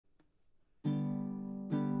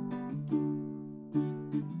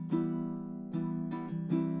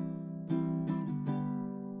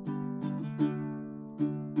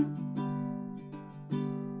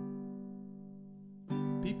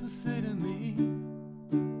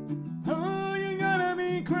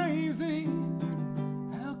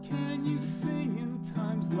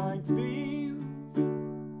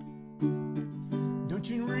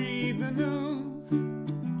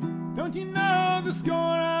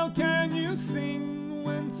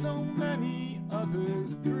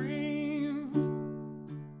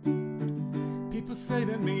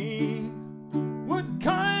me, what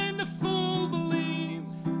kind of fool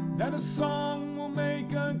believes that a song will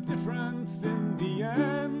make a difference in the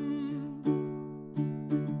end?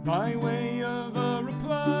 By way of a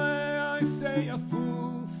reply, I say a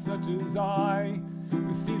fool such as I,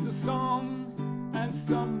 who sees a song as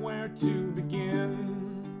somewhere to begin.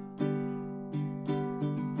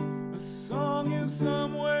 A song is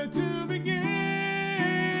somewhere to begin,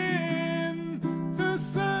 the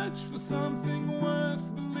search for something worth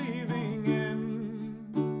believing in.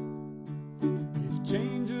 If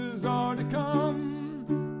changes are to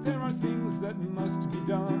come, there are things that must be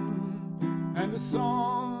done, and a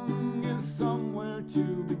song is somewhere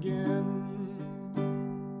to begin.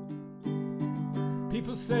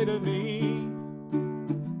 People say to me,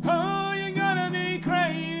 oh, you gotta be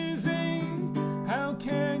crazy. How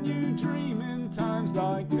can you dream in times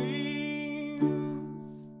like these?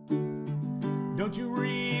 Don't you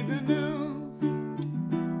read the news?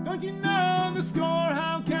 Don't you know the score?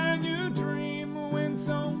 How can you dream when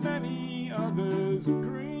so many others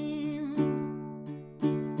dream?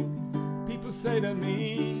 People say to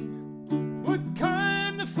me, what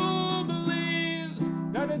kind of fool believes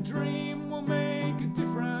that a dream will make a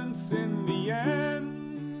difference in the end?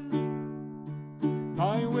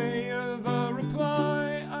 By way of a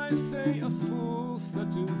reply, I say a fool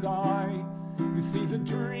such as I, who sees a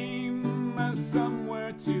dream as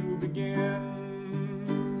somewhere to begin.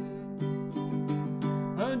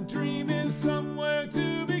 A dream is somewhere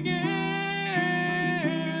to begin,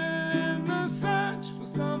 the search for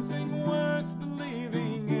something worth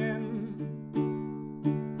believing in.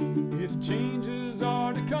 If changes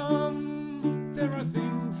are to come, there are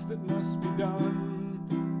things that must be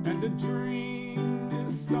done, and a dream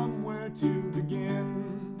is somewhere to begin.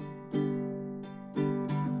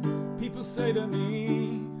 People say to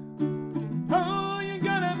me, oh, you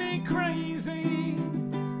gotta be crazy.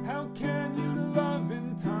 How can you love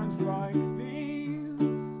in times like these?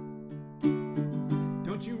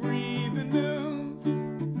 Don't you read the news?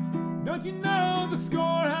 Don't you know the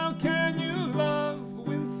score?